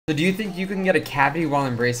So do you think you can get a cavity while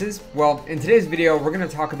in braces? Well, in today's video, we're gonna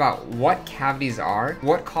talk about what cavities are,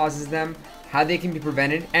 what causes them, how they can be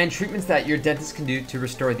prevented, and treatments that your dentist can do to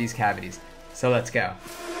restore these cavities. So let's go.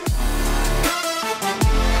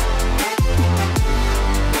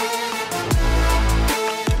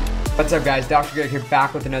 What's up guys, Dr. Greg here,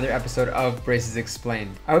 back with another episode of Braces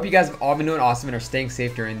Explained. I hope you guys have all been doing awesome and are staying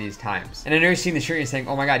safe during these times. And I know you're seeing the shirt and you're saying,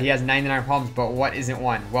 oh my god, he has 99 problems, but what isn't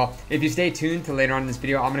one? Well, if you stay tuned to later on in this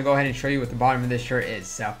video, I'm gonna go ahead and show you what the bottom of this shirt is,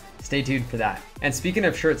 so stay tuned for that. And speaking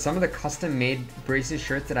of shirts, some of the custom made braces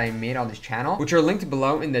shirts that I made on this channel, which are linked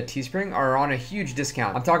below in the Teespring, are on a huge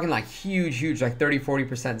discount. I'm talking like huge, like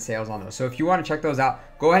 30-40% sales on those. So if you want to check those out,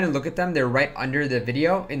 go ahead and look at them. They're right under the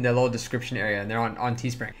video in the little description area, and they're on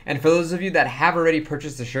Teespring. And for those of you that have already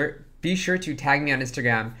purchased the shirt, be sure to tag me on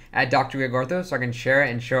Instagram at Dr. Greg Ortho so I can share it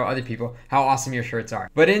and show other people how awesome your shirts are.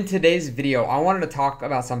 But in today's video, I wanted to talk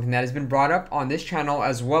about something that has been brought up on this channel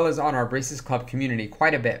as well as on our Braces Club community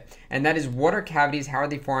quite a bit. And that is, what are cavities, how are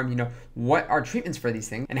they formed, what are treatments for these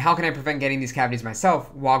things, and how can I prevent getting these cavities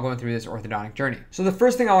myself while going through this orthodontic journey? So the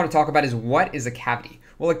first thing I want to talk about is, what is a cavity?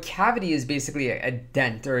 Well, a cavity is basically a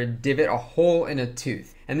dent or a divot, a hole in a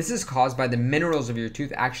tooth. And this is caused by the minerals of your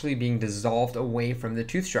tooth actually being dissolved away from the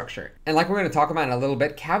tooth structure. And like we're going to talk about in a little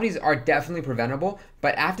bit, cavities are definitely preventable,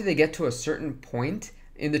 but after they get to a certain point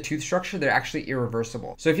in the tooth structure, they're actually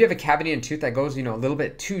irreversible. So if you have a cavity in a tooth that goes, a little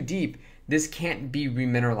bit too deep, this can't be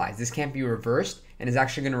remineralized. This can't be reversed and is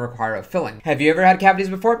actually going to require a filling. Have you ever had cavities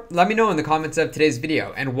before? Let me know in the comments of today's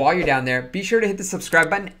video. And while you're down there, be sure to hit the subscribe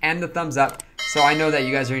button and the thumbs up so I know that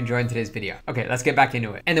you guys are enjoying today's video. Okay, let's get back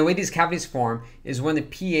into it. And the way these cavities form is when the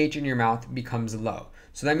pH in your mouth becomes low.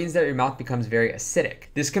 So that means that your mouth becomes very acidic.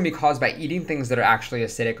 This can be caused by eating things that are actually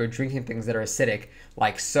acidic or drinking things that are acidic,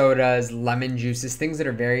 like sodas, lemon juices, things that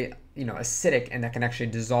are very acidic and that can actually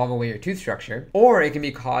dissolve away your tooth structure. Or it can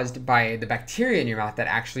be caused by the bacteria in your mouth that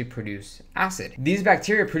actually produce acid. These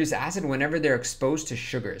bacteria produce acid whenever they're exposed to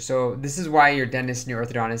sugar. So this is why your dentist and your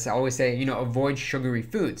orthodontist always say, avoid sugary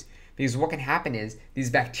foods. Because what can happen is these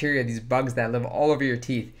bacteria, these bugs that live all over your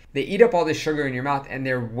teeth, they eat up all this sugar in your mouth, and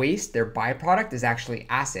their waste, their byproduct is actually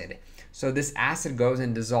acid. So this acid goes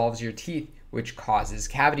and dissolves your teeth, which causes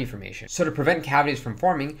cavity formation. So to prevent cavities from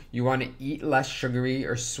forming, you want to eat less sugary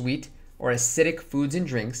or sweet or acidic foods and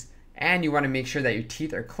drinks, and you want to make sure that your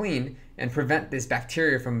teeth are clean and prevent this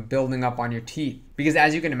bacteria from building up on your teeth. Because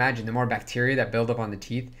as you can imagine, the more bacteria that build up on the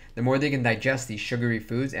teeth, the more they can digest these sugary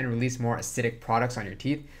foods and release more acidic products on your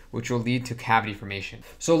teeth, which will lead to cavity formation.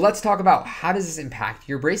 So let's talk about, how does this impact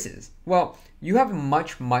your braces? Well, you have a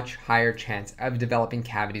much higher chance of developing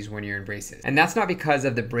cavities when you're in braces. And that's not because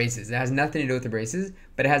of the braces. It has nothing to do with the braces,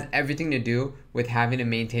 but it has everything to do with having to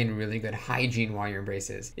maintain really good hygiene while you're in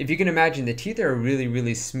braces. If you can imagine, the teeth are a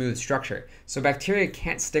really smooth structure. So bacteria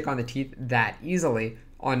can't stick on the teeth that easily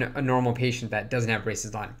on a normal patient that doesn't have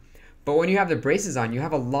braces on. But when you have the braces on, you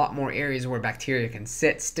have a lot more areas where bacteria can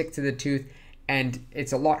sit, stick to the tooth, and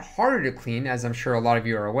it's a lot harder to clean, as I'm sure a lot of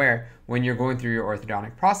you are aware, when you're going through your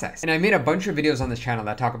orthodontic process. And I made a bunch of videos on this channel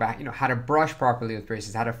that talk about, how to brush properly with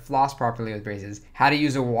braces, how to floss properly with braces, how to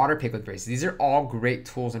use a WaterPik with braces. These are all great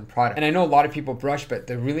tools and products. And I know a lot of people brush, but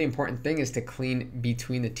the really important thing is to clean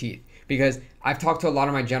between the teeth. Because I've talked to a lot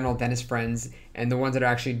of my general dentist friends and the ones that are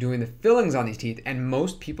actually doing the fillings on these teeth, and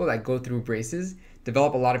most people that go through braces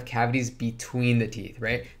develop a lot of cavities between the teeth,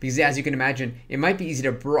 right? Because as you can imagine, it might be easy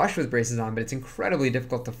to brush with braces on, but it's incredibly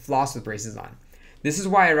difficult to floss with braces on. This is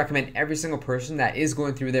why I recommend every single person that is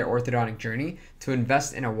going through their orthodontic journey to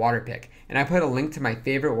invest in a WaterPik. And I put a link to my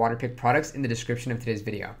favorite WaterPik products in the description of today's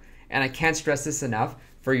video. And I can't stress this enough,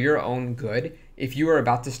 for your own good, if you are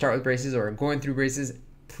about to start with braces or going through braces,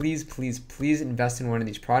 please invest in one of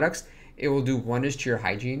these products. It will do wonders to your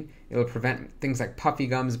hygiene. It will prevent things like puffy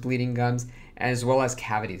gums, bleeding gums, as well as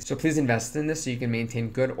cavities. So please invest in this so you can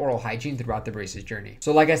maintain good oral hygiene throughout the braces journey.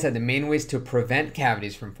 So like I said, the main ways to prevent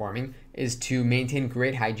cavities from forming is to maintain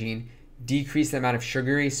great hygiene, decrease the amount of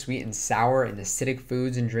sugary, sweet, and sour and acidic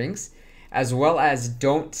foods and drinks, as well as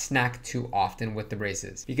don't snack too often with the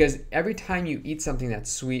braces. Because every time you eat something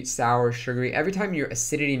that's sweet, sour, sugary, every time your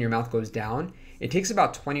acidity in your mouth goes down, it takes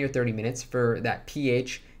about 20 or 30 minutes for that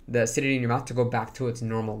pH, the acidity in your mouth, to go back to its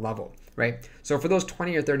normal level, right? So for those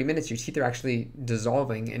 20 or 30 minutes, your teeth are actually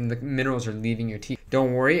dissolving and the minerals are leaving your teeth.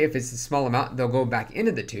 Don't worry, if it's a small amount, they'll go back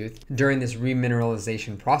into the tooth during this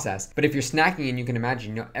remineralization process. But if you're snacking, and you can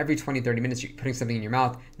imagine, every 20, 30 minutes you're putting something in your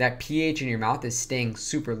mouth, that pH in your mouth is staying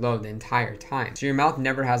super low the entire time. So your mouth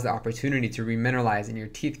never has the opportunity to remineralize, and your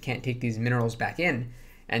teeth can't take these minerals back in,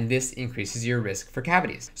 and this increases your risk for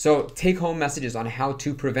cavities. So take home messages on how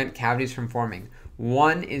to prevent cavities from forming.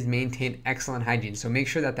 One is maintain excellent hygiene. So make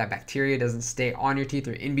sure that that bacteria doesn't stay on your teeth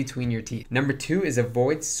or in between your teeth. Number two is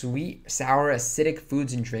avoid sweet, sour, acidic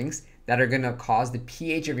foods and drinks that are gonna cause the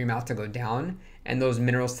pH of your mouth to go down and those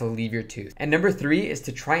minerals to leave your tooth. And number three is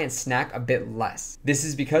to try and snack a bit less. This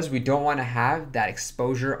is because we don't wanna have that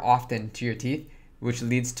exposure often to your teeth, which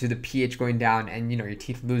leads to the pH going down and your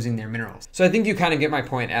teeth losing their minerals. So I think you kind of get my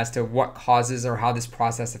point as to what causes or how this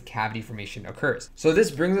process of cavity formation occurs. So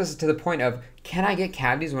this brings us to the point of, can I get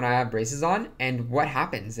cavities when I have braces on? And what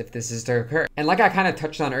happens if this is to occur? And like I kind of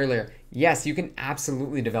touched on earlier, yes, you can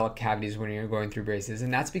absolutely develop cavities when you're going through braces,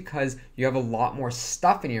 and that's because you have a lot more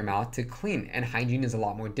stuff in your mouth to clean, and hygiene is a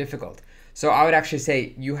lot more difficult. So I would actually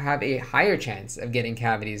say you have a higher chance of getting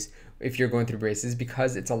cavities if you're going through braces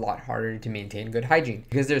because it's a lot harder to maintain good hygiene.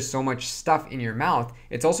 Because there's so much stuff in your mouth,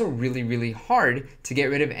 it's also really, really hard to get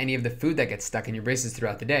rid of any of the food that gets stuck in your braces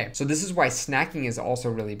throughout the day. So this is why snacking is also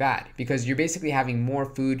really bad, because you're basically having more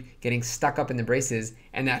food getting stuck up in the braces,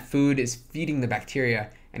 and that food is feeding the bacteria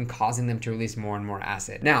and causing them to release more and more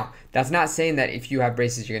acid. Now, that's not saying that if you have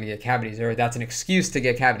braces, you're gonna get cavities, or that's an excuse to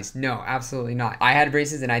get cavities. No, absolutely not. I had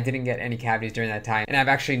braces and I didn't get any cavities during that time, and I've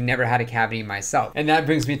actually never had a cavity myself. And that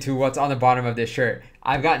brings me to what's on the bottom of this shirt.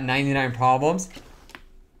 I've got 99 problems,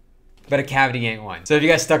 but a cavity ain't one. So if you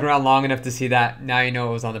guys stuck around long enough to see that, now you know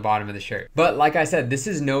it was on the bottom of the shirt. But like I said, this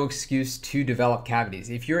is no excuse to develop cavities.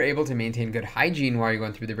 If you're able to maintain good hygiene while you're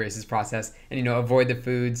going through the braces process and avoid the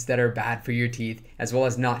foods that are bad for your teeth, as well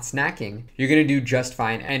as not snacking, you're gonna do just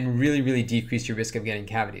fine and really, really decrease your risk of getting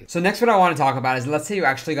cavities. So next what I wanna talk about is, let's say you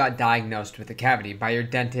actually got diagnosed with a cavity by your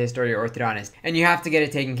dentist or your orthodontist, and you have to get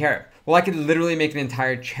it taken care of. Well, I could literally make an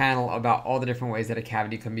entire channel about all the different ways that a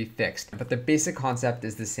cavity can be fixed, but the basic concept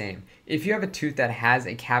is the same. If you have a tooth that has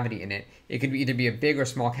a cavity in it, it could either be a big or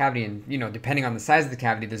small cavity, and depending on the size of the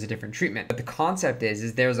cavity, there's a different treatment. But the concept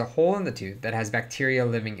is there's a hole in the tooth that has bacteria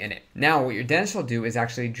living in it. Now, what your dentist will do is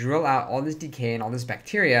actually drill out all this decay and all this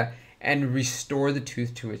bacteria and restore the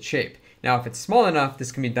tooth to its shape. Now, if it's small enough,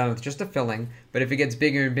 this can be done with just a filling, but if it gets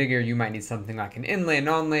bigger and bigger, you might need something like an inlay, an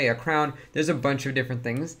onlay, a crown. There's a bunch of different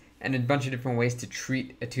things and a bunch of different ways to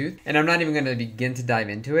treat a tooth. And I'm not even gonna begin to dive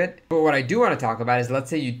into it. But what I do wanna talk about is,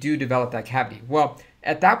 let's say you do develop that cavity. Well,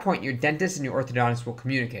 at that point, your dentist and your orthodontist will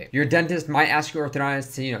communicate. Your dentist might ask your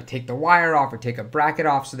orthodontist to, take the wire off or take a bracket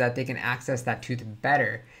off so that they can access that tooth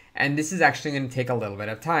better. And this is actually gonna take a little bit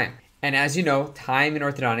of time. And as you know, time in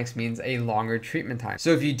orthodontics means a longer treatment time.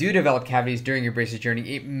 So if you do develop cavities during your braces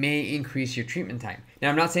journey, it may increase your treatment time. Now,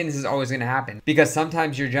 I'm not saying this is always gonna happen, because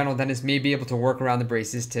sometimes your general dentist may be able to work around the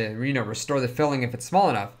braces to, restore the filling if it's small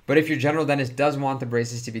enough. But if your general dentist does want the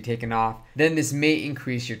braces to be taken off, then this may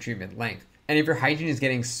increase your treatment length. And if your hygiene is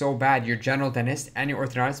getting so bad, your general dentist and your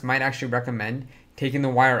orthodontist might actually recommend taking the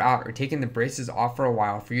wire out or taking the braces off for a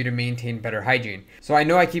while for you to maintain better hygiene. So I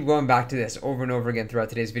know I keep going back to this over and over again throughout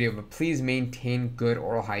today's video, but please maintain good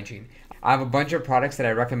oral hygiene. I have a bunch of products that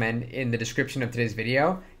I recommend in the description of today's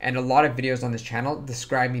video, and a lot of videos on this channel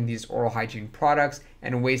describing these oral hygiene products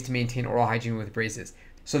and ways to maintain oral hygiene with braces.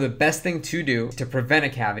 So the best thing to do to prevent a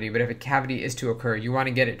cavity, but if a cavity is to occur, you want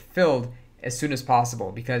to get it filled as soon as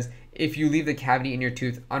possible, because if you leave the cavity in your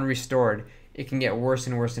tooth unrestored, it can get worse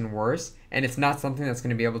and worse and worse, and it's not something that's going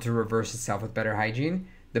to be able to reverse itself with better hygiene.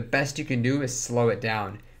 The best you can do is slow it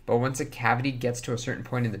down, but once a cavity gets to a certain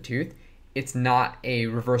point in the tooth, it's not a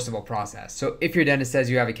reversible process. So if your dentist says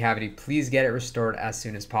you have a cavity, please get it restored as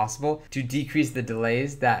soon as possible to decrease the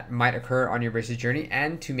delays that might occur on your braces journey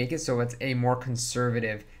and to make it so it's a more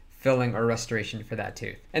conservative filling or restoration for that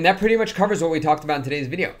tooth. And that pretty much covers what we talked about in today's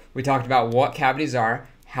video. We talked about what cavities are,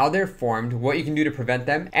 how they're formed, what you can do to prevent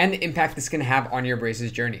them, and the impact this can have on your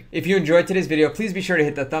braces journey. If you enjoyed today's video, please be sure to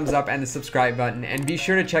hit the thumbs up and the subscribe button, and be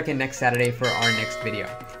sure to check in next Saturday for our next video.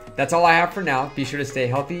 That's all I have for now. Be sure to stay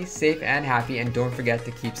healthy, safe, and happy, and don't forget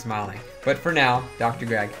to keep smiling. But for now, Dr.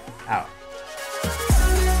 Greg, out.